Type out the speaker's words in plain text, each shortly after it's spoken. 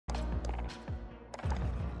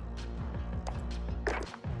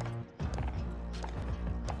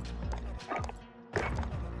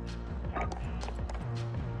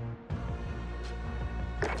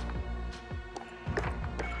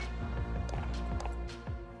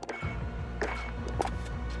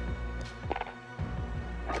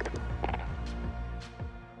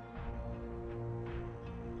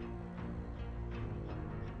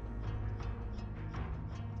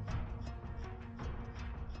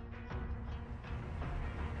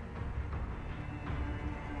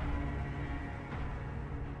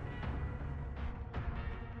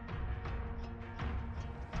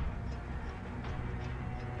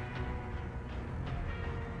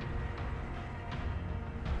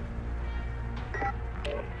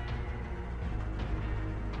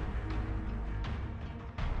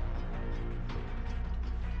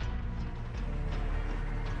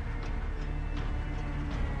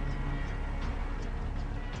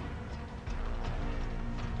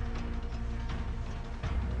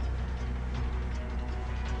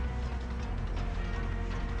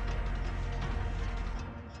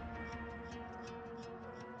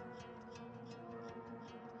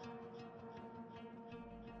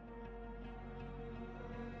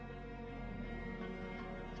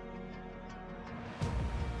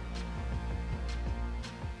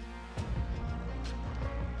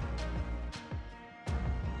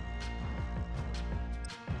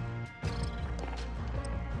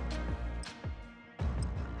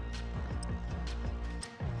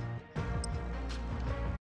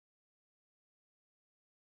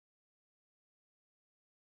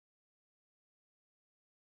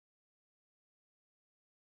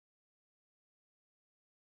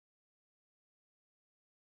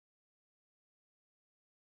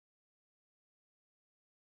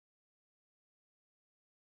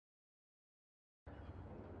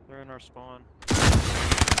They're in our spawn.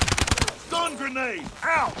 Stun grenade!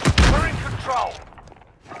 Out! We're in control!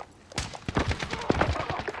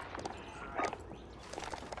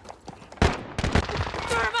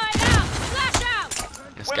 Thermite out! Flash out!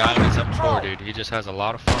 This guy is up 4, dude. He just has a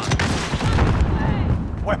lot of fun.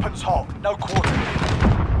 Weapons hot, no quarter.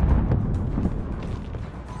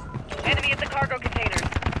 Enemy at the cargo containers.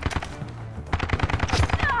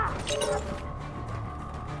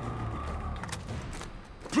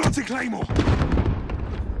 Planting Claymore!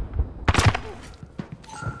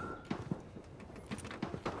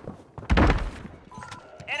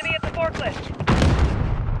 Enemy at the forklift.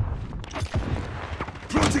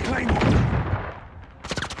 Planting Claymore!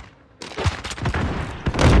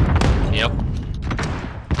 Yep.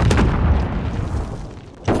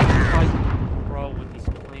 Bro, with these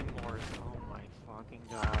claymores, oh my fucking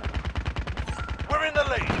god. We're in the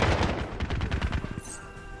lead!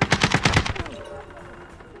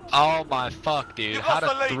 Oh my fuck, dude. You How lost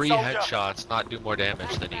the do lead, 3 soldier. headshots not do more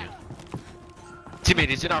damage than you? Teammate,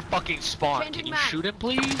 he's in our fucking spawn. Changing Can you mag. shoot him,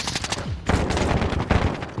 please?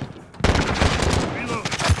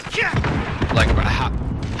 Like,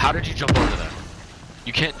 how did you jump over that?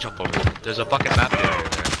 You can't jump over there. There's a fucking map barrier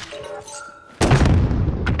there.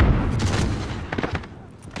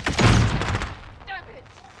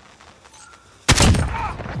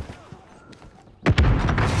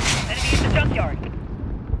 Enemy at the junkyard.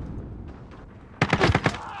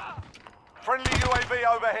 Friendly UAV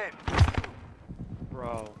overhead.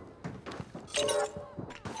 Bro.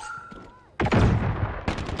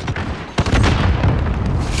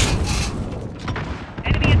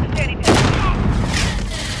 Enemy at the standing pit.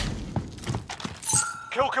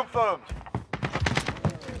 Kill confirmed.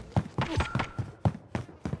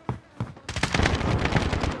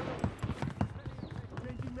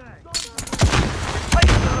 Take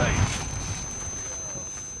the lead.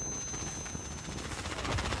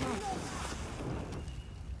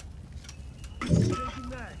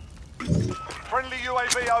 Friendly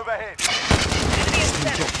UAV overhead. Enemy at the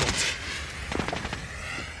center.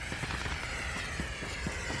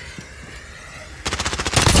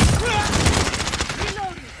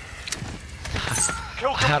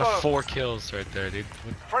 Kill I had confirmed. 4 kills right there, dude.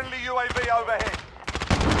 Friendly UAV overhead.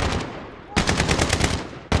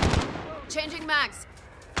 Changing mags.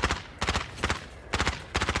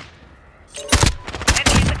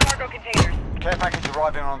 Enemy at the cargo containers. Care package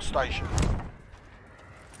arriving on station.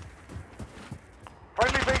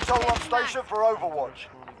 Friendly VTOL on station for Overwatch.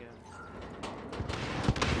 Spawn again.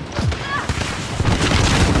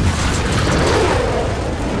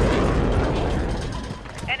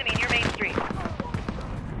 Enemy near Main Street.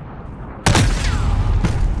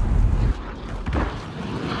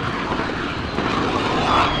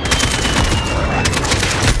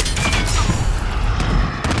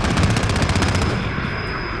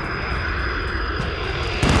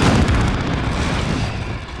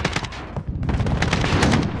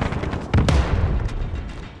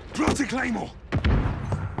 Planting Claymore!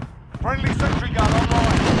 Friendly sentry gun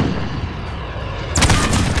online.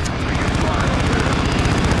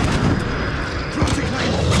 Planting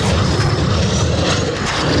Claymore!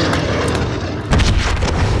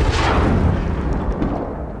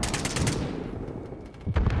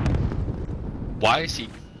 Why is he...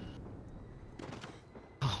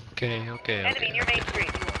 Okay. Enemy near Main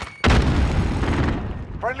Street.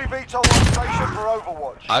 Friendly VTOL on station for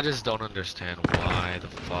Overwatch. I just don't understand why the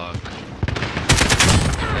fuck.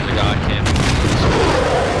 The guy can't be.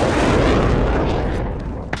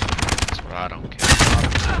 That's what I don't care.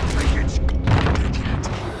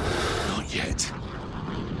 Not yet.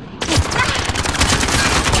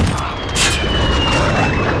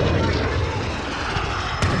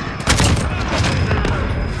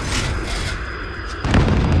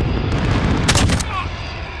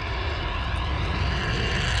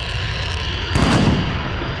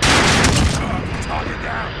 Target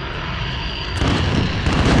down.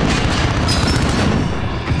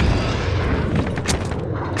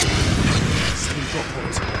 Sending drop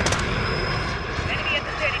pods. Enemy at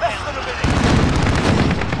the standing Less town. than a minute.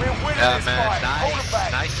 We're winning Yeah, this man, fight. Hold them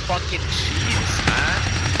back. nice fucking cheese, man.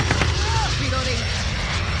 Reloading.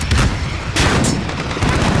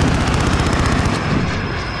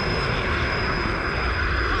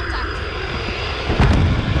 Contact.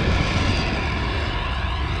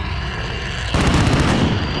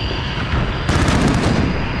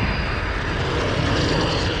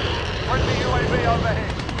 Friendly UAV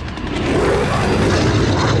overhead.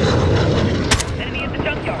 Enemy at the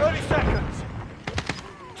junkyard. 30 seconds.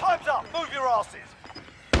 Time's up. Move your asses.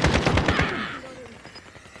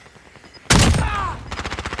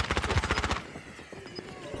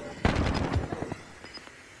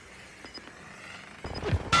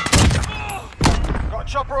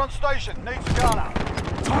 chopper on station. Needs a gunner.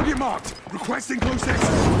 Target marked. Requesting close air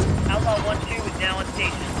support. Outlaw 1-2 is now on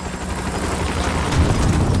station.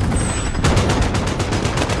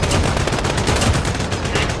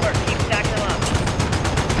 Nice work. Keep stacking them up.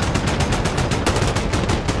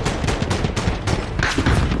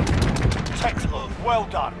 Textbook. Well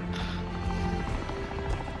done.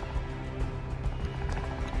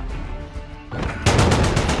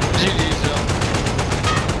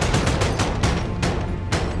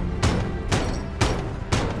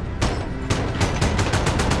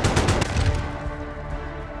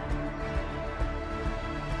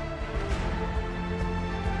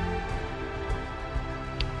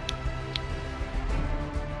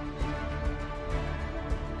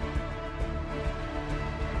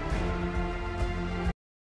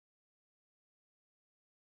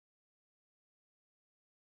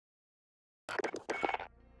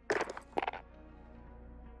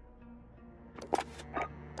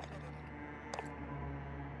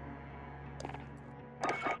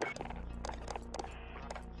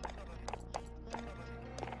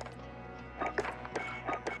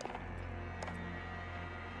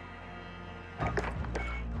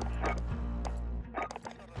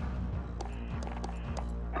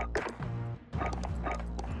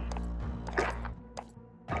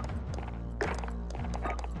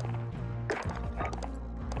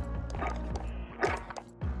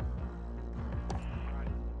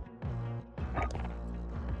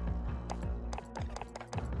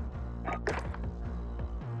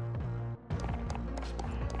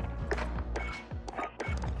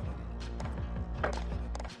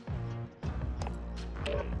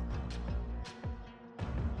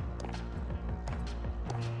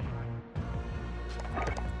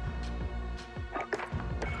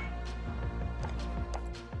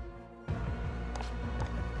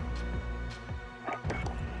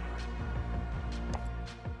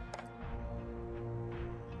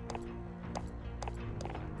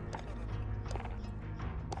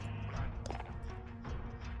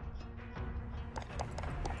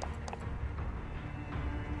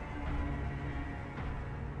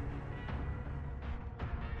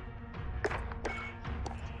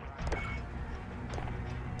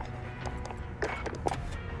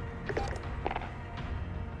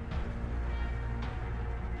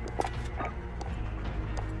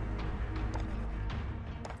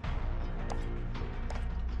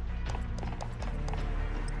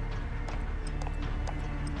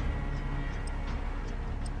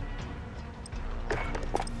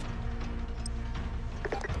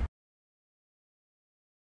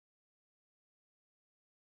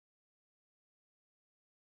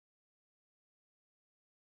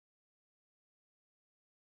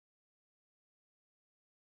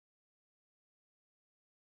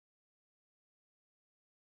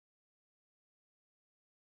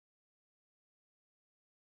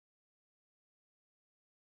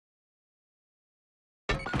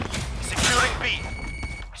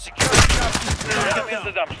 Enemy at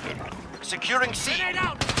the dumpster. Securing C.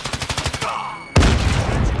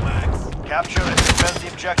 Capture it. Defend the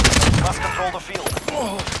objective. Must control the field.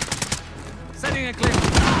 Sending a clip.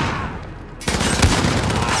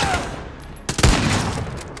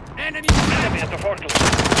 Enemy Enemy at the forklift.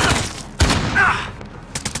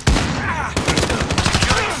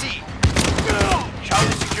 Securing C.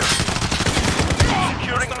 Charlie secure.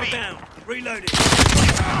 Securing B. down. Reloading.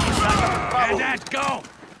 Bravo. That go.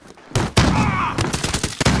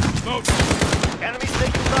 Smoke. Enemies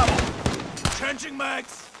taking Bravo. Trenching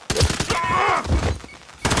mags.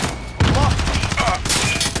 Lost B.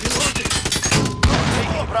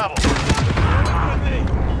 Taking Bravo.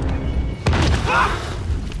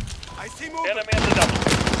 I see movement. Enemy at the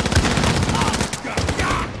dumpster.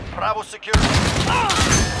 Bravo secure.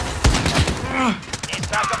 Need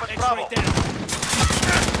backup at Bravo. Right down.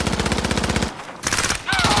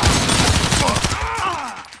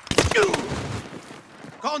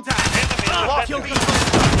 Contact. Enemy at Lost the B. center.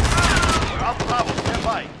 We're out Bravo. Stand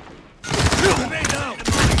by. Grenade out.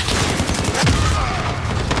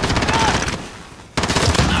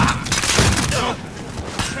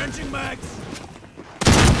 Trenching mags.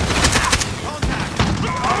 Contact.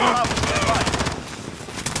 Bravo. Stand by.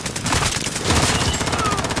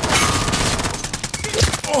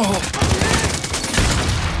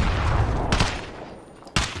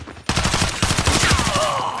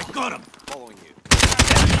 I got him. Following you.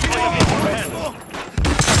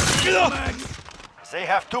 Mags. They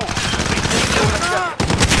have two.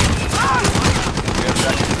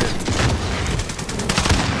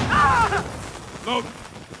 Load.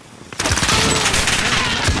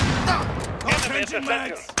 Enemy at the Trenching center.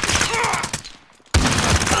 mags.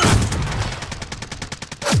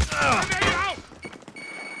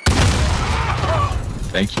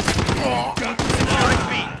 Thank you. Securing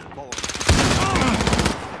B.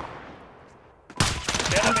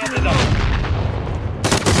 Enemy at the dump.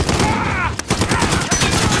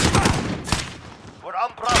 We're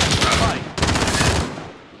on Bravo. Stand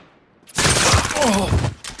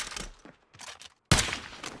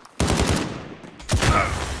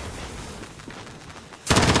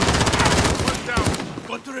One down.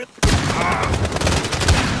 Got to it.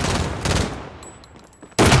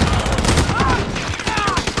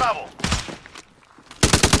 Bravo.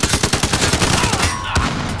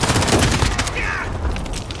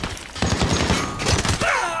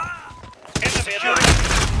 Enemy at the dump.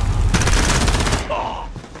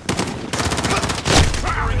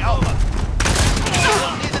 Securing Alpha.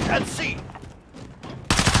 Needed at C.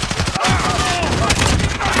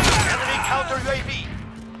 Enemy counter UAV.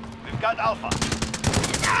 We've got Alpha.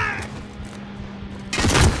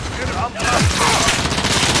 We're on Bravo.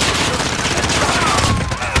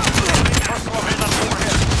 Personal radar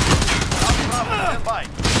overhead. On Bravo, stand by.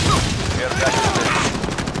 Air traffic.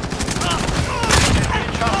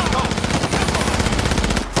 Charlie, go.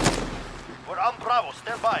 We're on Bravo,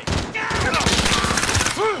 stand by.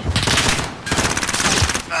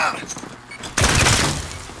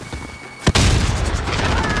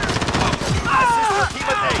 Assist your team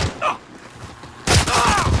at A.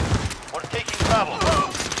 We're taking Bravo.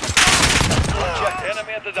 Objective.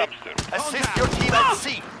 Enemy at the dumpster. Assist your team at C.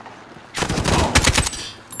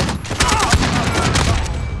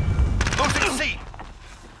 Losing C.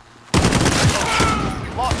 We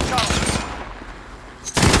lost Charlie.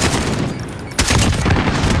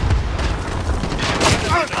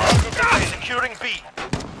 Securing B.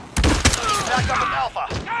 Back up at Alpha.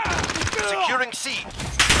 Securing C.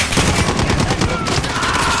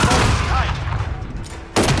 Behind.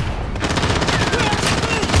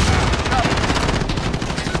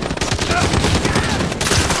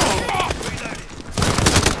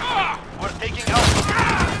 We're taking Alpha.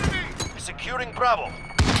 Securing Bravo.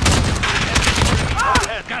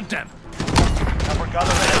 Overhead. Goddamn. Cover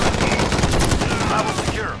gather ahead. Bravo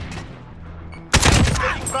secure.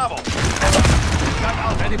 Taking Bravo. Got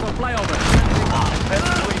Alpha. Ready for flyover. Best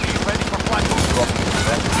UAV ready for flyover.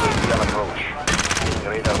 Best UAV on approach.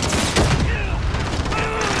 Radar.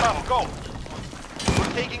 Bravo, go.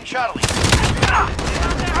 We're taking Charlie.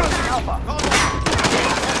 Alpha. Go.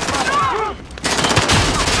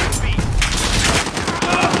 B.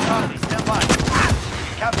 Charlie, stand by.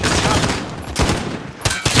 Captain Charlie.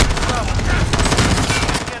 Bravo.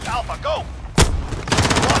 Get Alpha, go.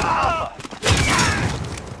 Lost Alpha.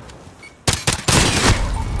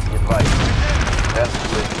 Be advised. Best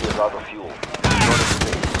UAV is out of fuel. Short of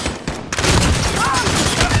space.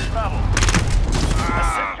 Bravo.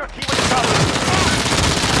 Assist your team with Bravo.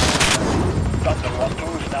 Thunder 1-2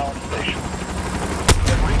 is now on station.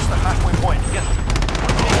 We've reached the halfway point. Yes.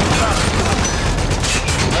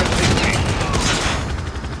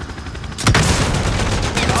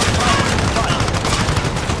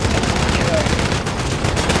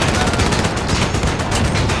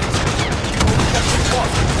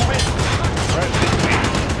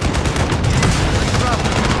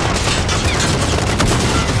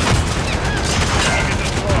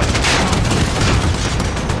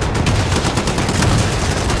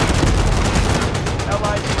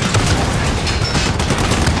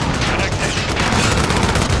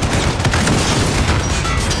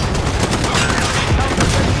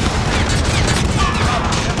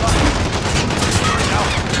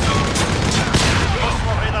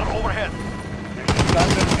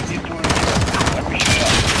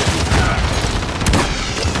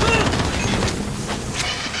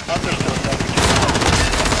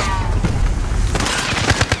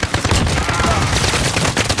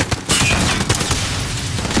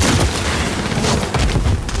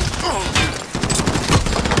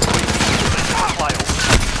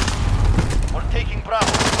 Taking Bravo.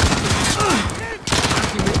 Let's see.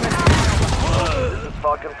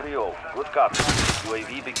 Falcon 3-0. Good copy.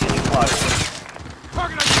 UAV beginning flyover.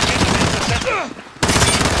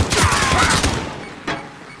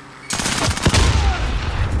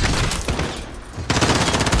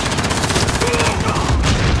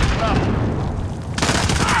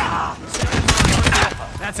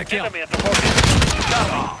 That's a kill. Enemy at the focus.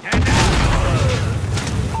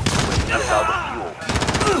 That's out of fuel.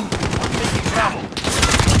 Taking Bravo.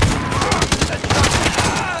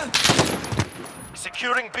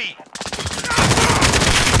 Securing B.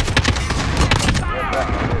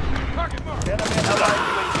 Enemy allied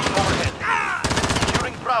UAV overhead.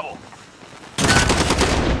 Securing Bravo.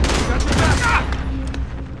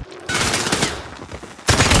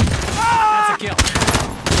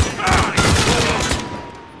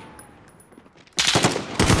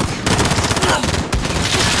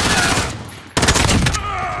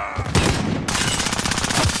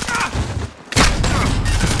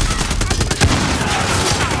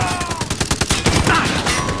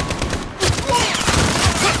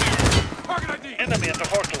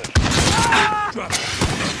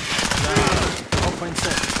 Line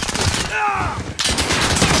set.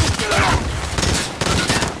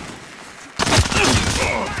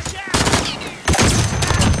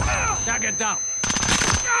 Target down.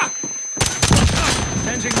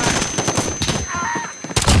 Changing mag.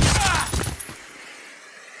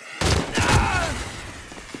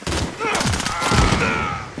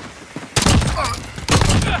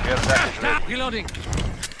 Care package ready. Reloading.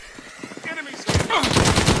 Enemies!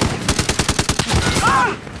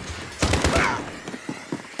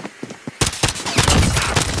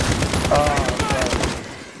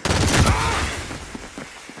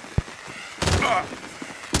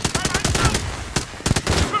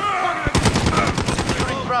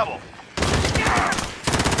 Securing Bravo.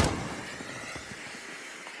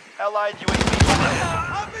 Allied UAV overhead.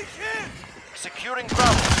 I'll be hit! Securing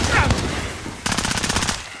Bravo.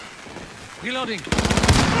 Reloading.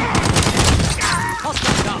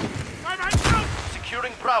 Hostile down. I'm out!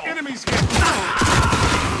 Securing Bravo. Enemies hit! I'm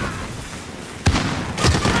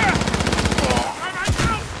out!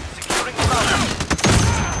 Securing Bravo.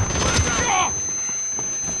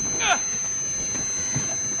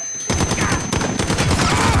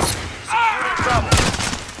 Securing Bravo.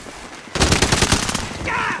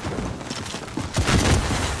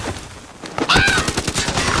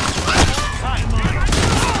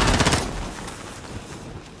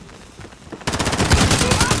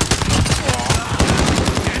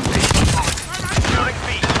 Securing B.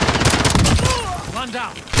 One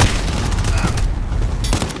down.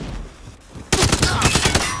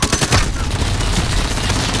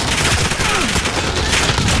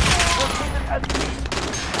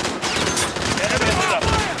 Enemy is up.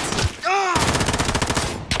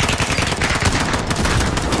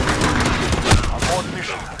 Abort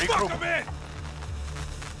mission. Regroup. Come in!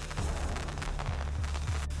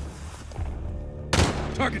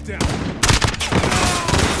 Target down.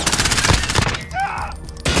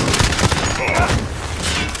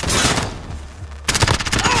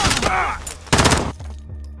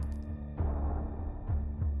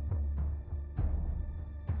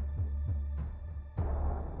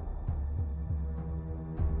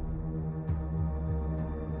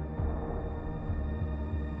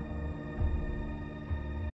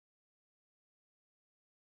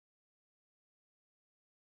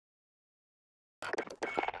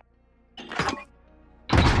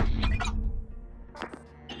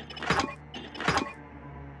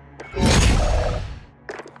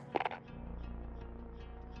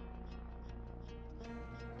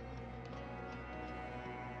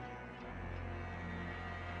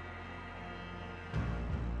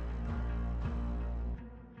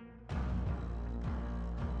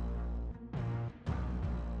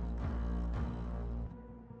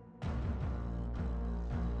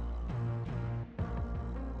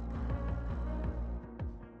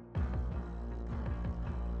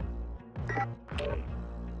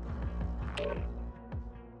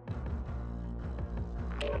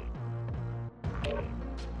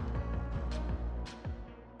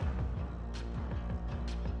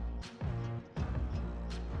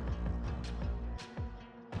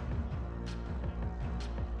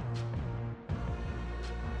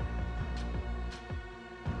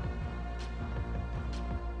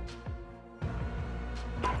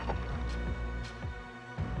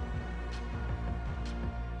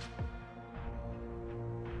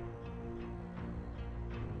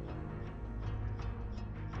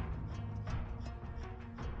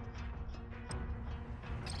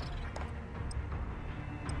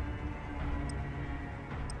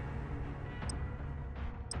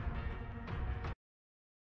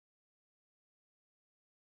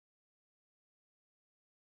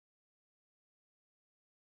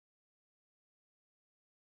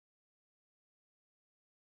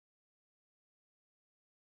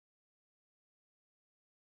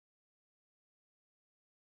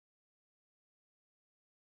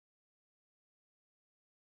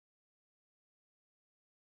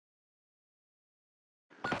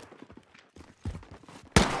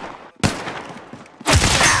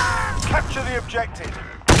 Capture the objective.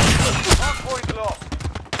 Hardpoint lost.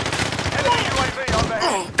 Enemy UAV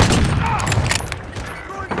overhead.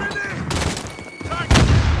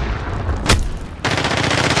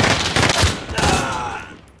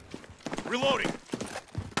 Reloading!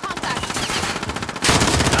 Contact.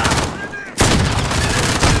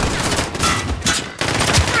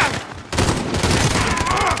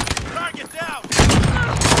 Target down!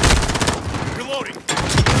 Reloading!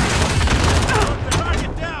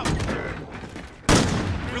 Target down!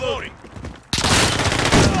 Reloading!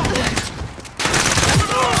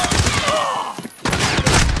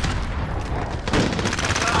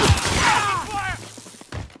 Fire!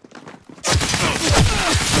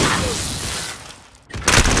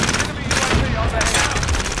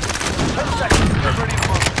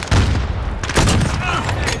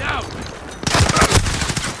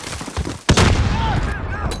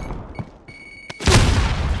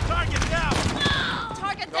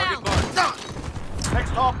 down. Next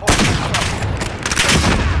hard point.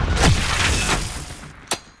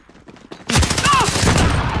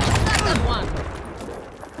 Second one.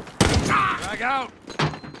 Drag out.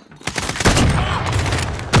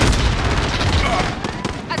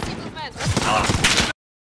 I see movement.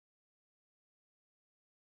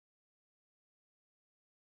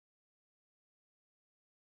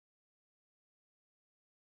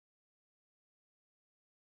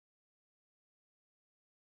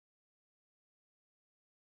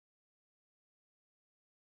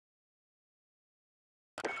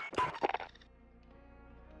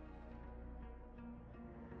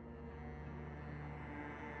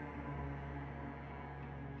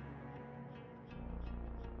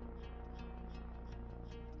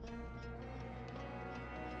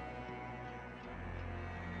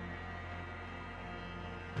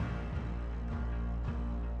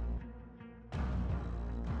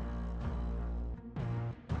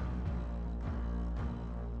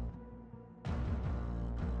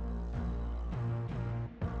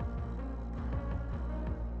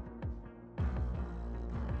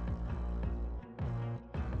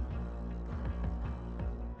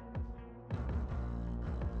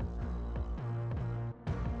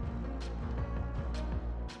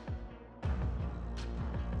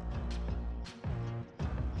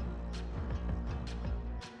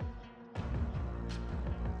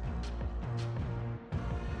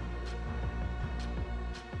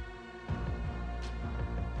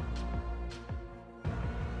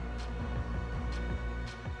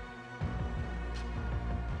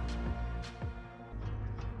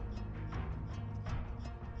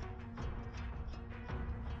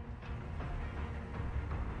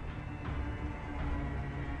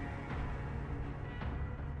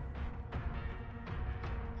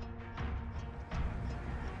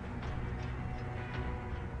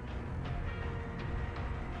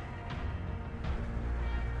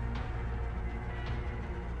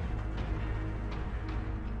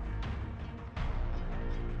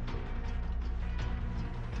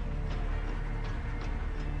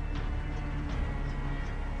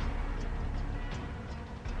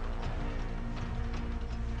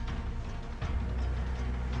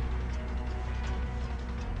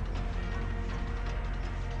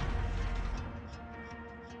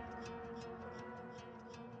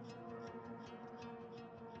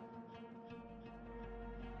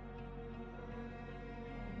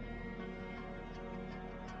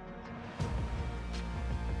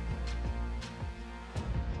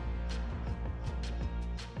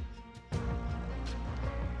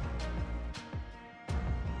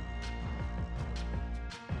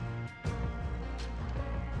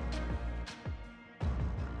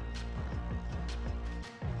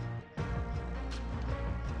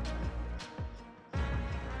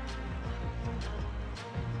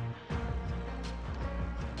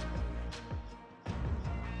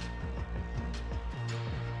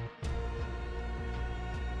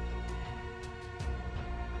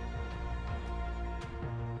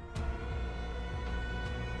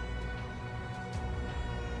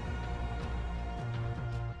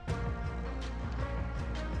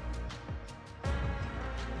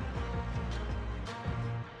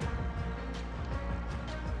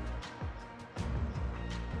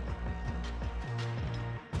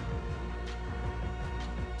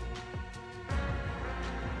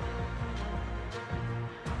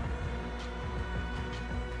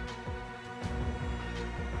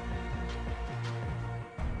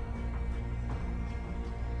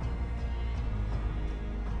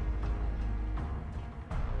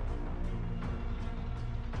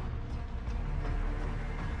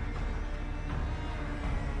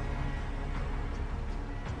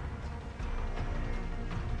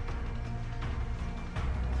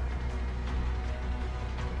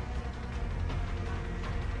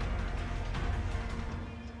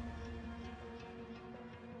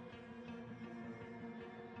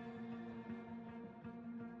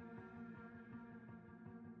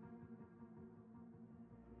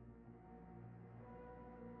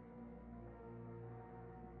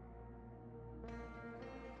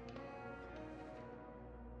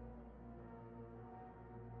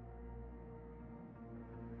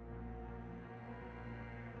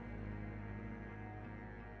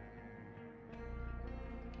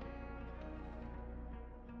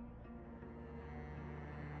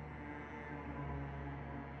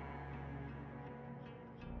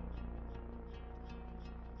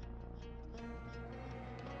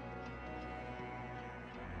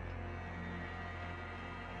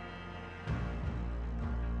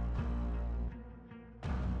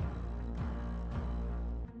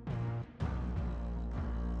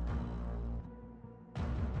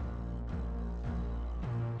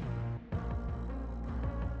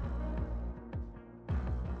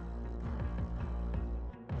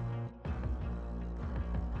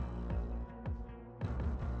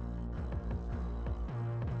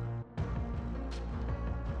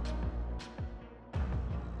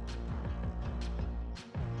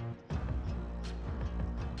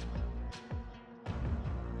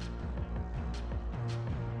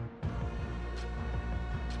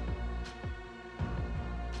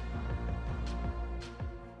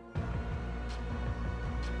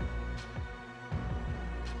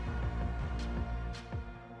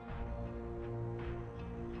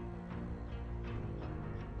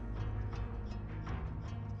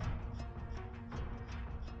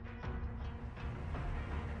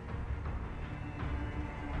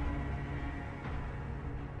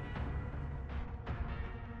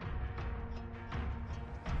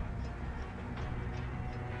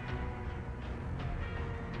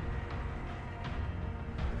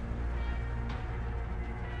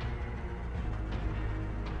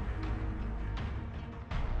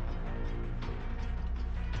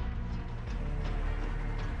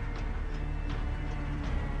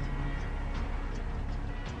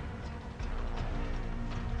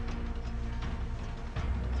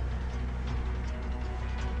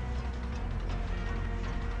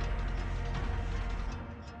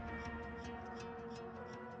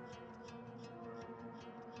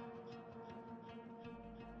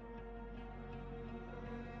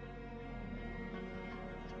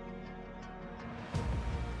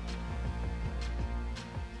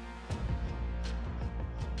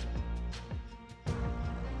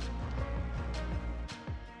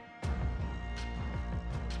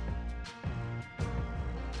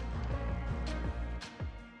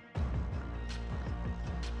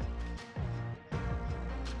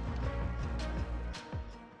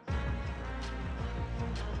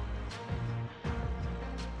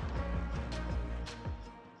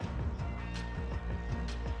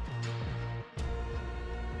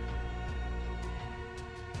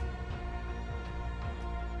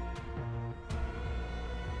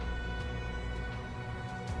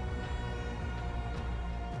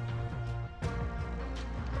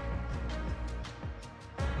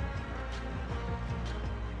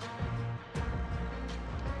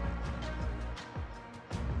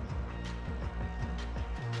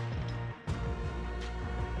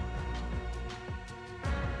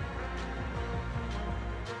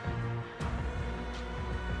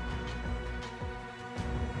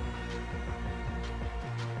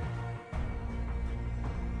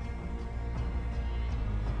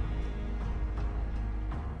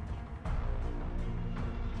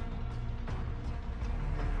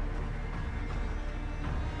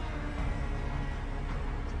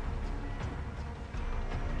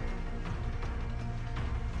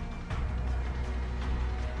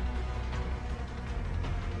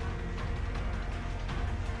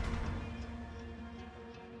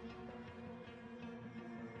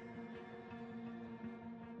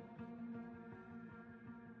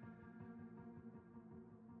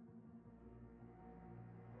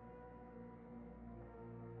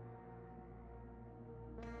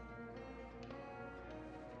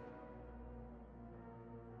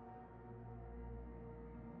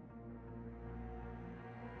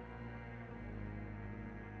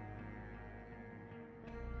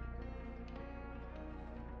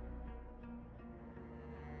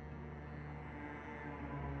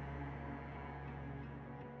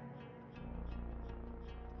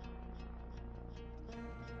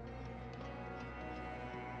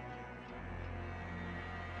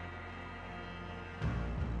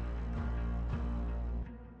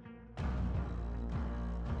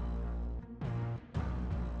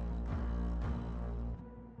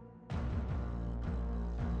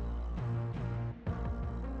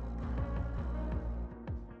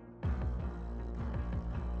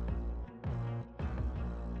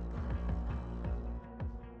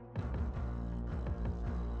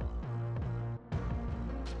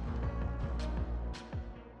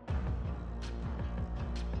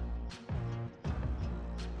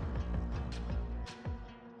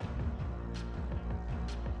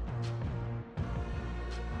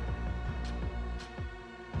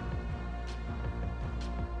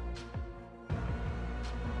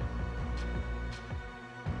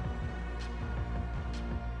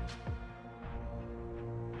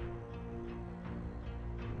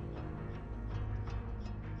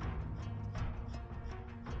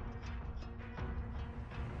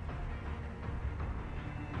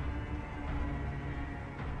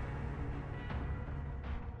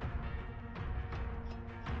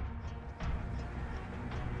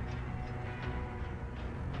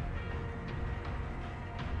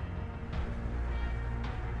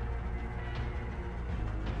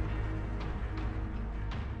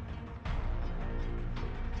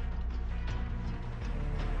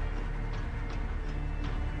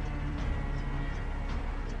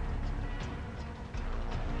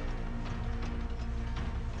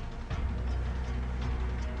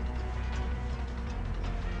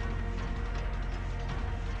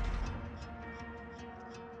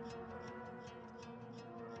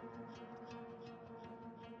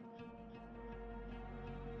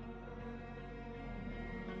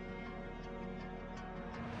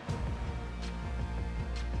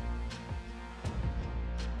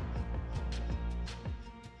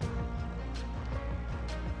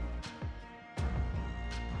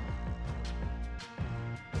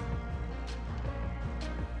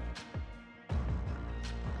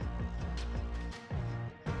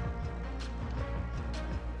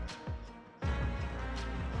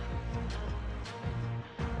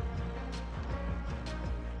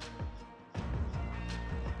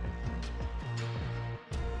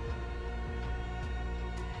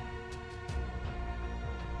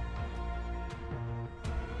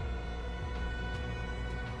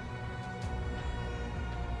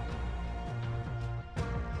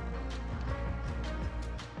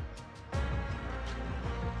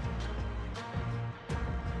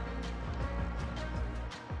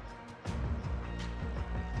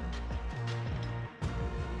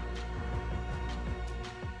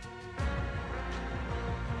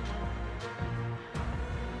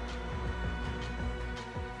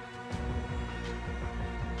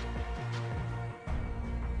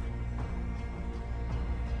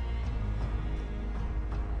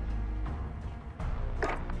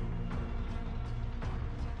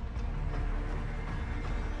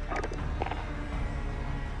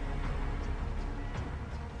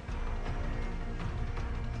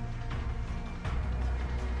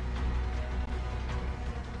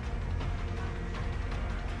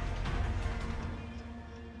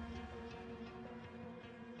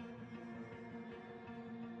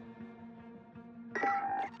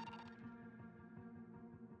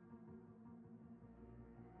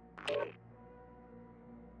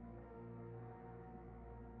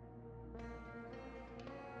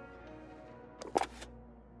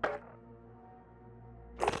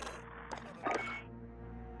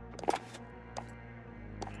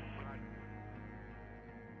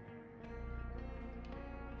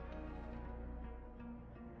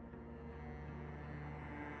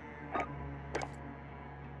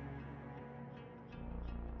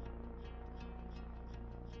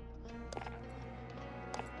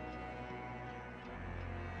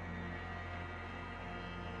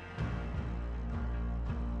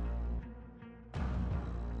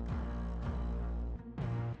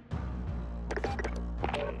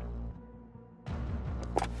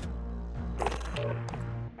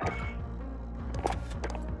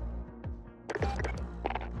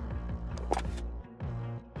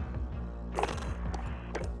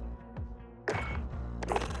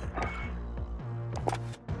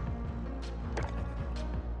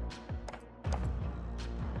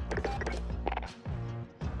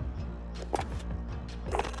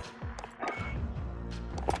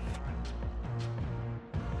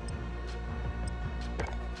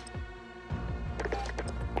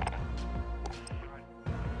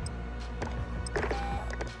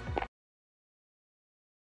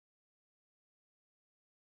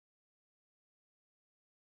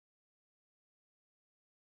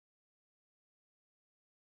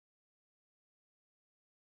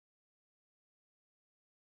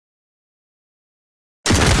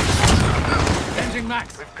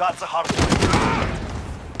 max. We've got the hard point.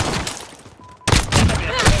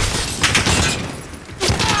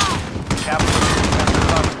 Captain, that's the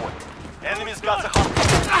hard point. Enemy's got the hard point.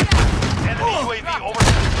 Enemy UAV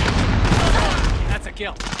overhead. That's a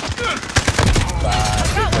kill.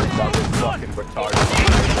 Fucking retarded.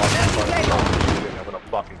 I'm gonna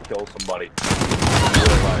fucking kill somebody.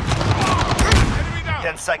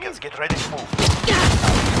 10 seconds, get ready to move.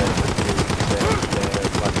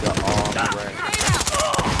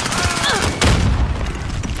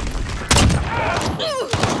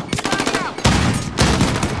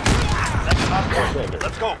 That's hard point.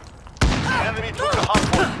 Let's go. Enemy took the hard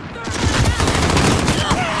point.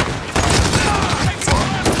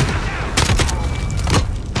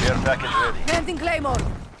 Care package ready. Planting Claymore.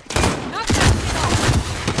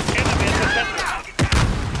 Enemy in the center.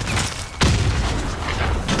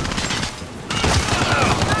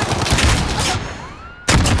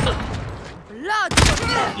 Blood.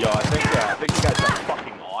 Yo, I think you guys have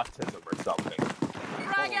fucking autism or something.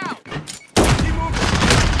 Frag out.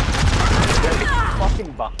 They're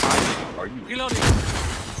fucking behind you. Are you Reloading.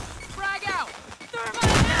 Frag out.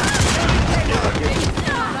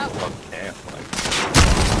 damn, like,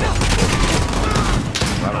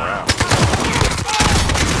 run around.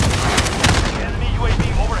 Enemy UAV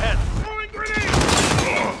overhead. Throwing grenade!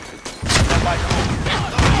 Stand by crew.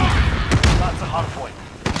 That's the hard point.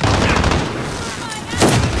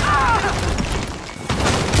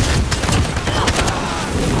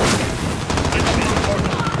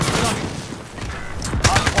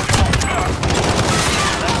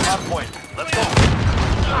 Hard point. Let's go.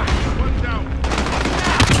 One down.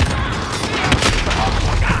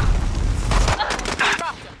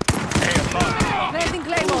 Planting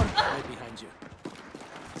Claymore. Right behind you.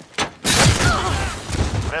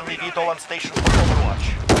 Friendly VTOL on station for Overwatch.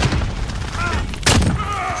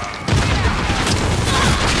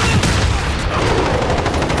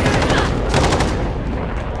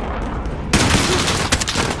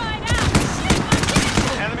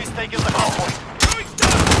 Enemies taking the hard point.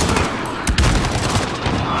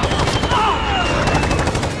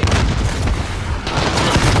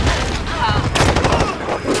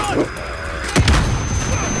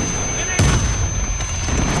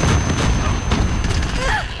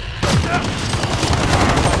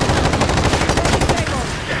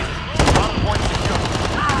 Hard point secure.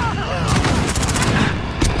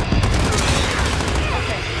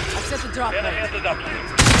 I've set the drop Enemy point. in the dump.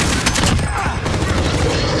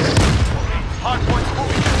 Hard point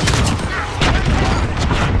moving.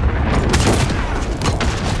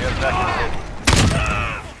 Care package ready.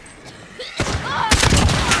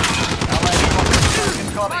 Allied helicopter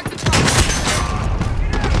incoming.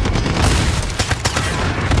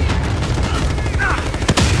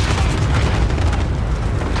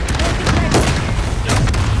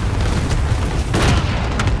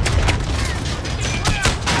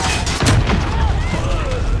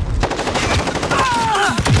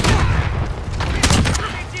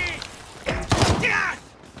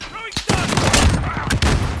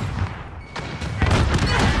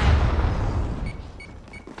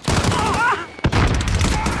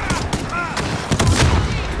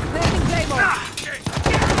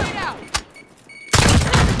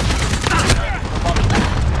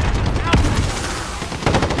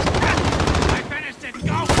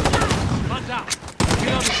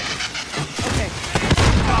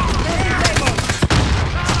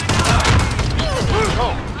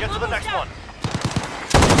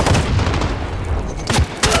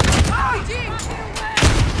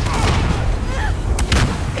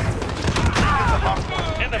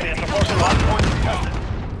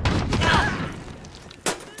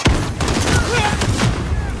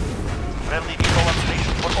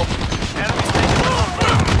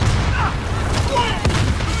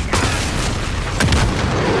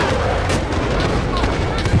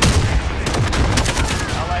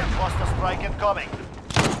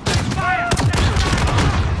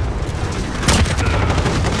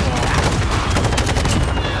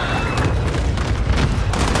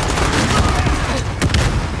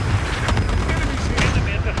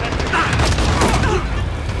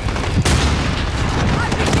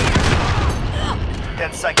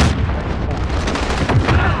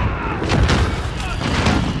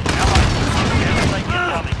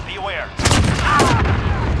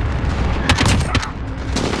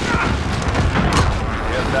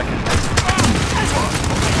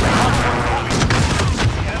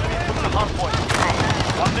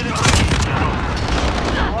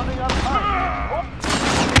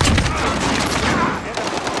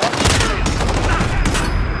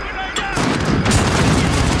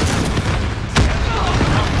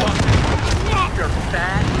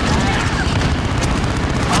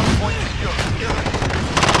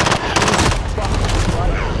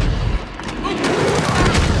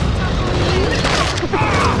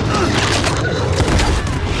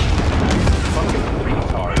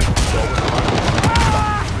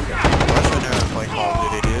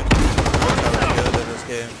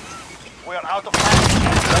 We are out of time.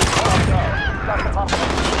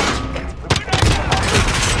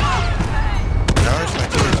 Nourish my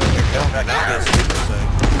tears when you're killing me. Now get super sick.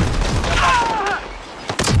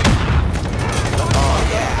 Oh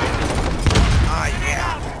yeah. Ah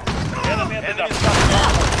yeah. Enemy at the dump.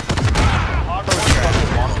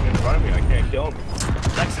 Fucking walking in front of me. I can't kill him.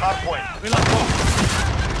 Next hard point. Then I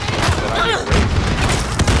get raped.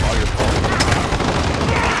 All your fault.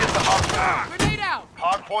 Get the hard point. Grenade out!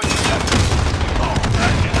 Hard point.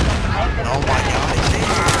 Oh my god, it's in.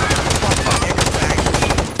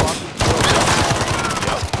 Fucking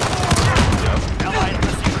Allied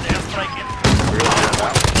received airstrike in.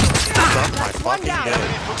 suck my fucking down. dick.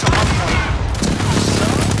 Took the hard point.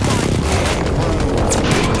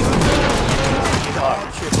 Dog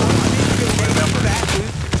shit, bro. I need you to remember that,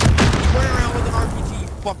 dude. Run around with an RPG, you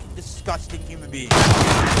fucking disgusting human being.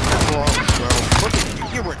 Bro, look at you.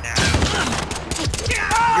 You were nasty.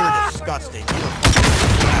 You're disgusting. You were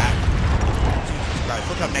fucking bad. Jesus Christ,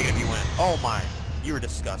 look how negative you went. Oh my. You were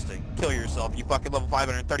disgusting. Kill yourself, you fucking level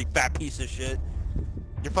 530 fat piece of shit.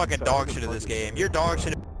 You're fucking dog shit in this game. You're dog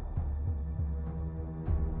shit.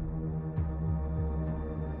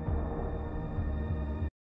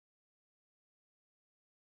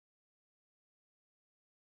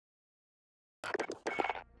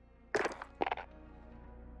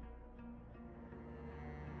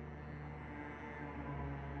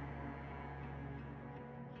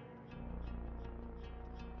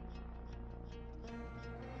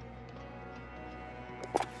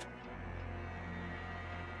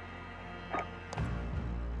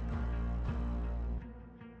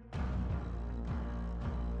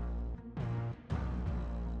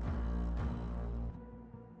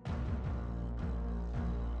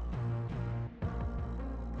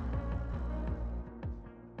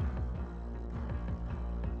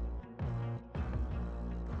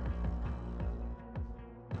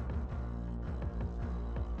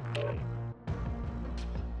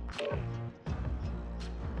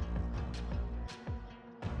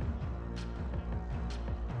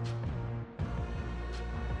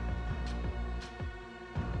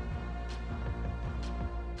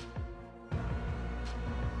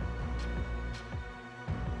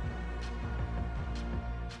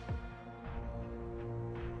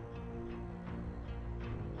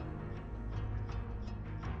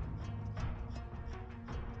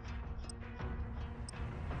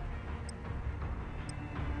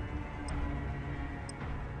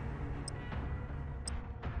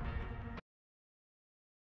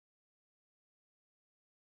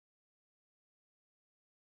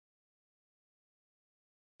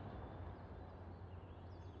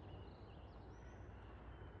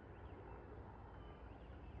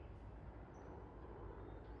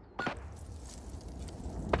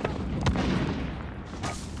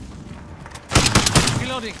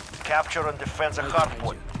 Reloading. Capture and defend the hard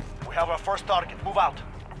point. We have our first target. Move out.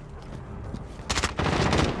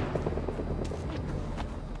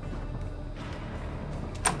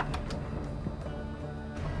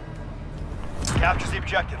 Capture the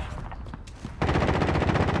objective.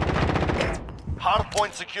 Hard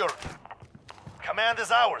point secured. Command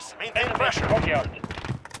is ours. Maintain pressure. Courtyard.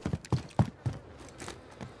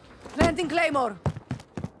 Planting Claymore.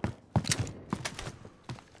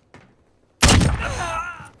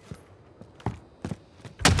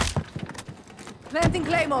 Planting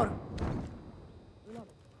Claymore.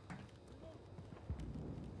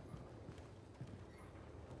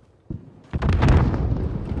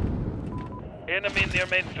 Enemy near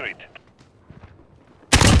Main Street.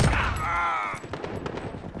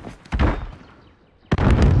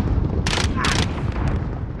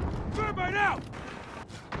 Thermite out!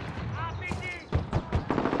 RPG!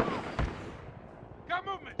 Got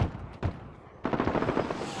movement!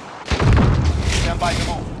 Stand by to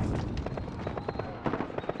move.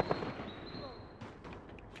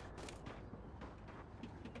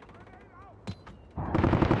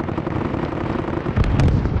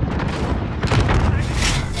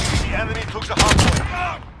 The enemy took the hard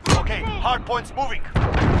point. Okay, hard point's moving.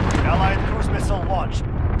 Allied cruise missile launched.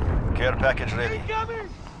 Care package ready.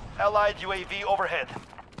 Allied UAV overhead.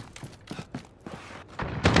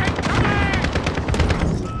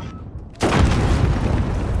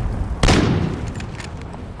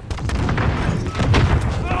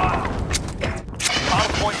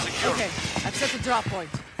 Hard point secure. Okay, I've set the drop point.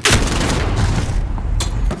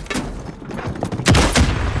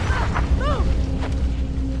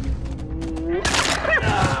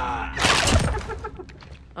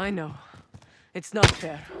 I know. It's not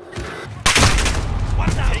fair.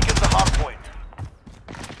 Taking the hard point.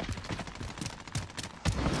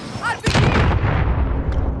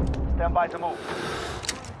 Stand by to move.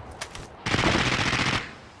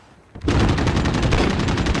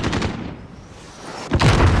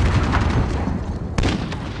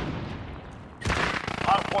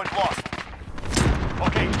 Hardpoint lost.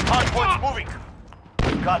 Okay, hardpoint's moving.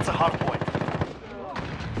 We've got the hardpoint.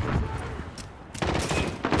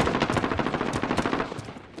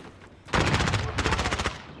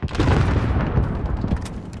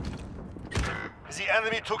 The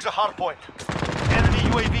enemy took the hardpoint. Enemy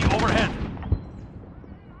UAV overhead.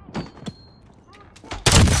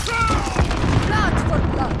 Blood for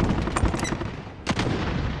blood.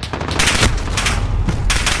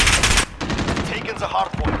 Taken the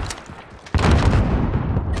hardpoint.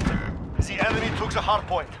 The enemy took the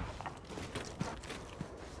hardpoint.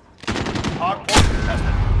 Hardpoint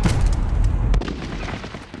contested.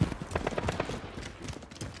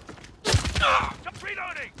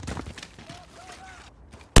 Reloading!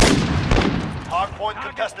 Hardpoint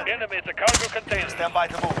contested. Enemy at the cargo container. Stand by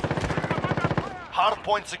to move.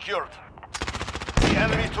 Hardpoint secured. The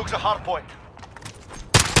enemy took the hardpoint.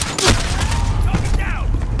 Target down!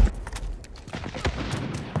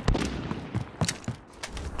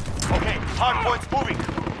 Okay, hardpoint's moving.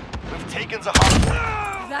 We've taken the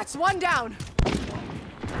hardpoint. That's one down.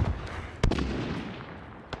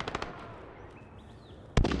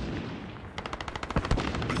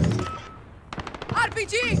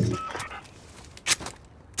 RPG!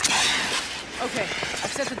 Okay,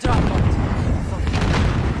 I've set the drop point.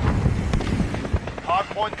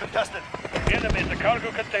 Hardpoint contested. Enemy at the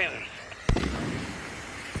cargo containers.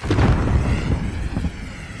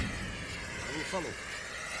 Incoming!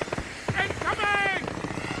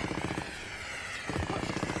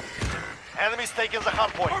 Enemy's taken the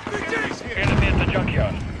hardpoint. RPG's here! Enemy at the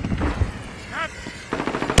junkyard.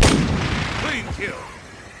 Clean kill!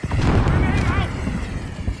 Grenade out!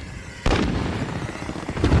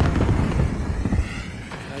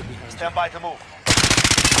 Stand by to move.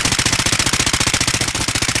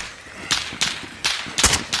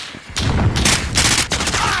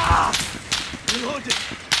 Reloading!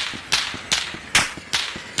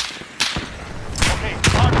 Okay,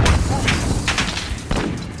 hardpoint moving.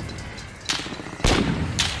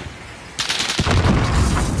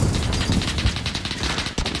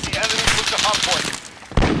 The enemy took the hardpoint.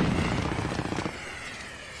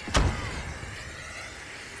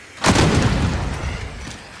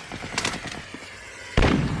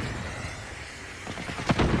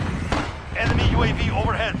 Enemy UAV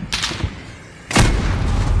overhead.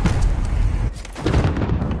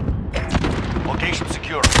 Location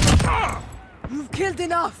secure. You've killed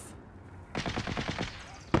enough.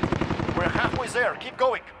 We're halfway there. Keep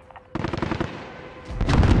going.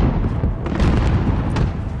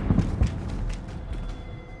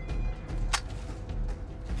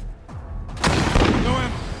 No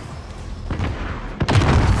ammo!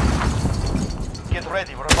 Get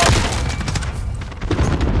ready. We're about to move.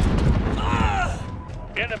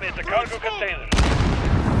 Enemy at the cargo containers.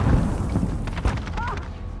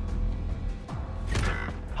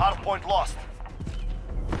 Hardpoint lost.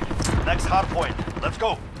 Next hardpoint. Let's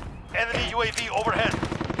go. Enemy UAV overhead.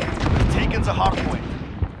 Taken the hardpoint.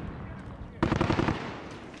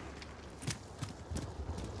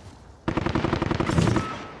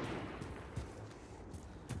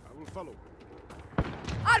 I will follow.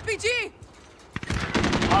 RPG!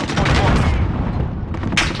 Hardpoint lost.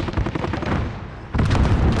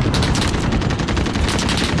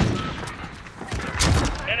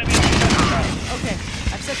 Enemy at the junkyard. Okay,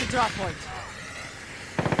 I've set the drop point.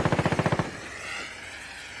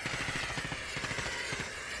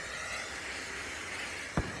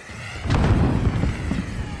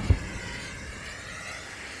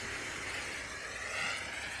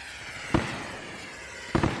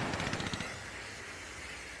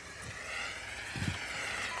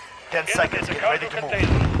 Ten Enemy at seconds. the Get cargo ready to move.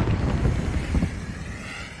 containers.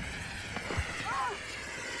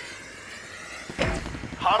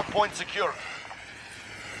 Hardpoint secured.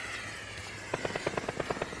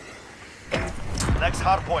 Next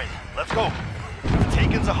hardpoint. Let's go.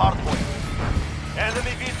 Taken the hardpoint.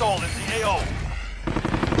 Enemy VTOL in the AO.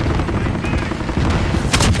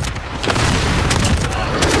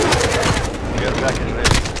 Care package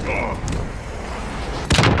ready.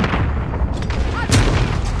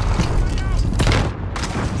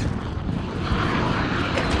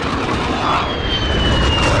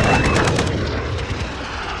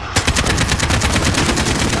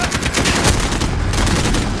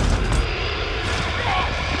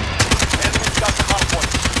 Enemy's got the hardpoint.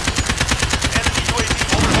 Enemy UAV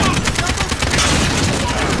overhead.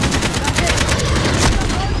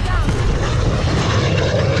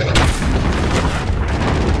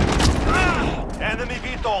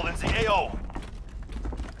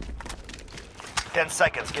 10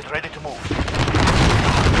 seconds. Get ready to move.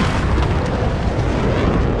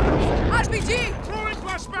 RPG! Throwing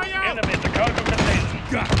flashbang out! Enemy at the cargo container.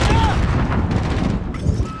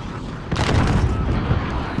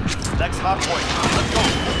 Next hard point. Let's go.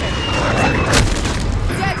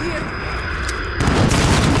 Dead here!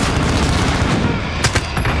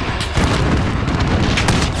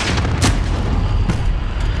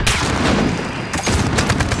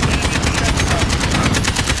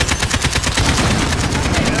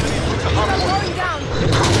 I'm going down!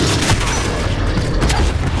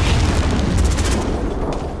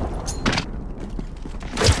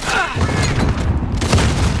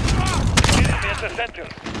 Enemy at the center.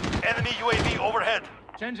 Enemy UAV overhead.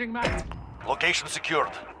 Changing mag. Location secured.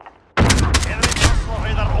 Enemy personal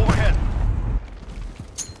radar overhead.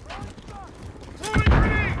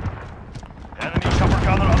 Enemy chopper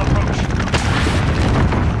gunner on approach.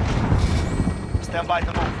 Stand by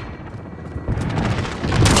to move.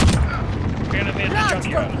 Enemy at the Blood for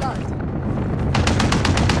junkyard. blood!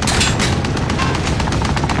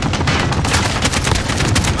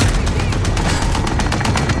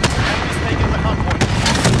 Enemy's taking the hard point.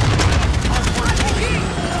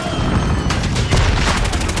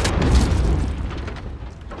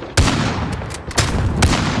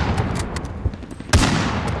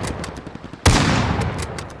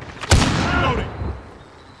 Loading!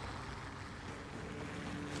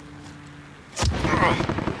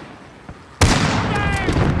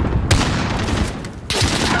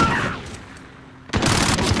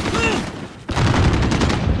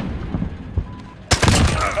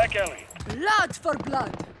 Back alley. Blood for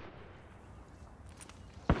blood!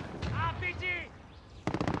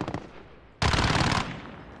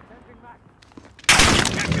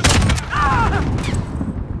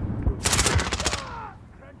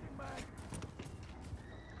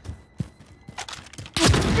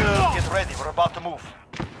 Get ready, we're about to move.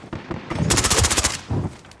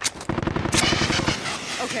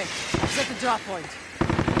 Okay, I've set the drop point.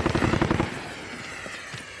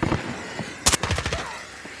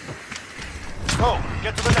 Go,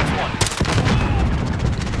 get to the next one.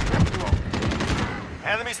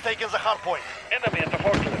 Enemy's taking the hard point. Enemy at the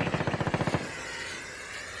forklift.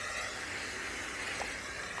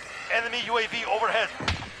 Enemy UAV overhead.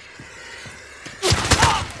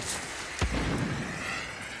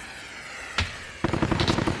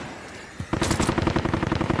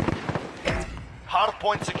 Hard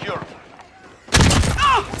point secured.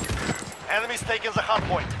 Enemy's taking the hard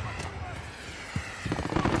point.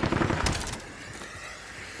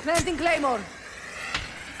 Planting Claymore!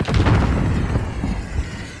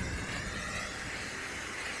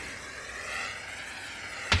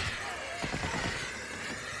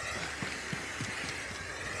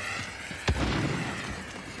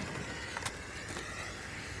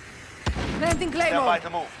 Planting Stand by Claymore! to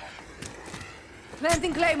move.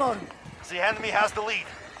 Planting Claymore! The enemy has the lead.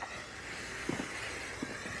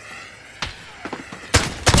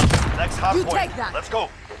 Next hard You point. take that. Let's go.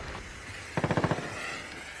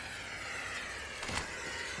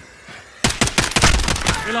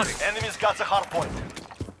 Reloading. Enemy's got the hard point.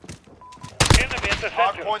 Enemy at the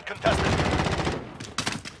Hard center. point contested.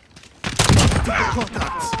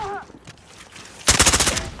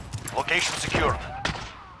 Location secured.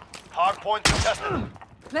 Hard point contested.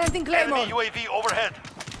 Planting Claymore! Enemy UAV overhead.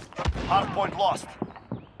 Hard point lost.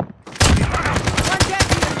 One dead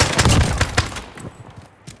here!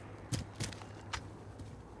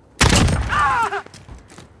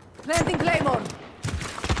 Planting Claymore!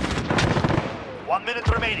 1 minute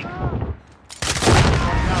remaining.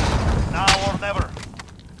 Now or never.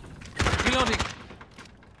 Reloading.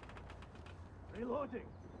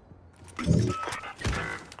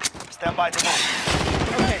 Stand by to move.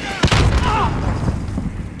 Okay.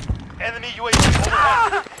 Enemy UAV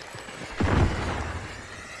overhead.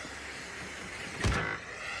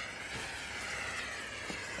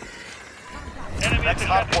 Enemy at Next the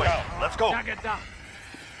hard center point. tower. Let's go. Target down.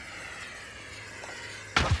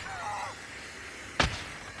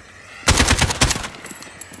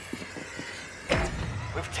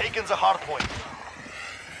 We've taken the hard point.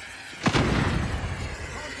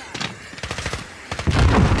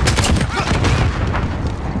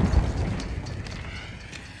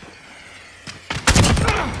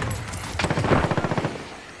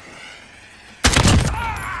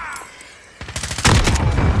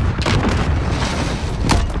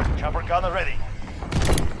 Chopper gunner ready.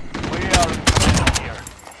 We are here.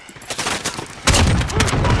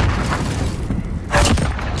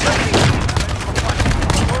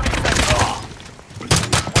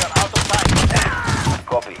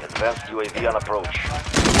 Copy. Advanced UAV on approach.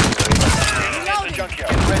 Enemy at the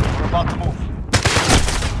junkyard. Get ready. We're about to move.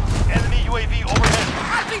 UAV overhead.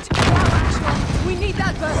 RPG now actual. We need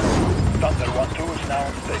that person. Thunder 1-2 is now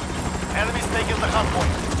on station. Enemies taking the hard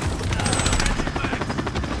point.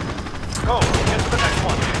 Go, get to the next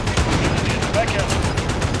one. Enemy in the back alley.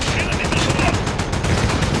 Enemy missile up.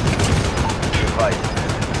 Be advised.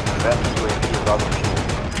 Advanced UAV is out of fuel.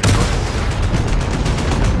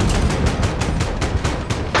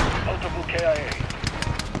 Multiple KIA.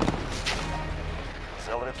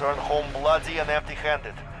 They'll return home bloody and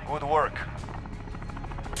empty-handed. Good work.